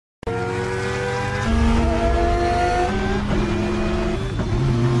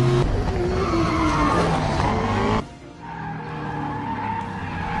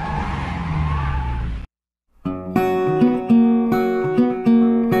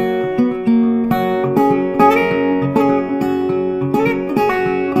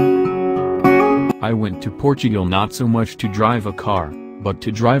to Portugal not so much to drive a car, but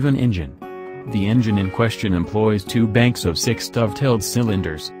to drive an engine. The engine in question employs 2 banks of 6 dovetailed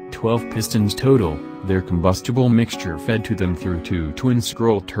cylinders, 12 pistons total, their combustible mixture fed to them through 2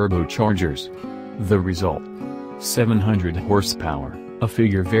 twin-scroll turbochargers. The result: 700 horsepower, a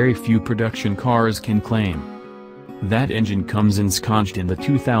figure very few production cars can claim. That engine comes ensconced in the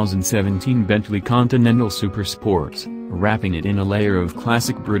 2017 Bentley Continental Supersports, wrapping it in a layer of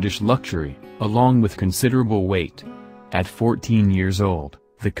classic British luxury, along with considerable weight. At 14 years old,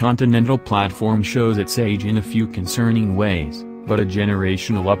 the Continental platform shows its age in a few concerning ways, but a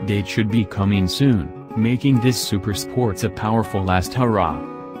generational update should be coming soon, making this Supersports a powerful last hurrah.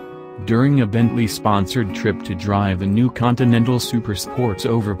 During a Bentley-sponsored trip to drive the new Continental Supersports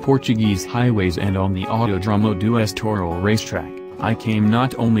over Portuguese highways and on the Autodromo do Estoril racetrack, I came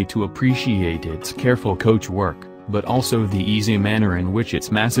not only to appreciate its careful coach work, but also the easy manner in which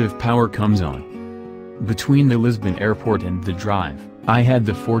its massive power comes on. Between the Lisbon airport and the drive, I had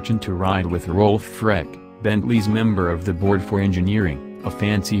the fortune to ride with Rolf Frech, Bentley's member of the board for engineering, a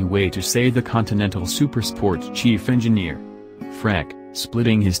fancy way to say the Continental Supersports chief engineer. Frech,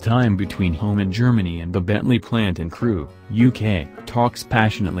 splitting his time between home in Germany and the Bentley plant in Crewe, UK, talks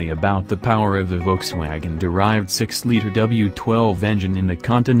passionately about the power of the Volkswagen-derived 6-liter W12 engine in the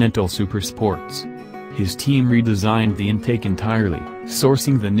Continental Supersports. His team redesigned the intake entirely,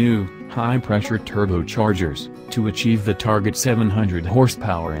 sourcing the new, high-pressure turbochargers, to achieve the target 700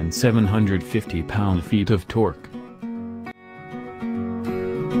 horsepower and 750 pound-feet of torque.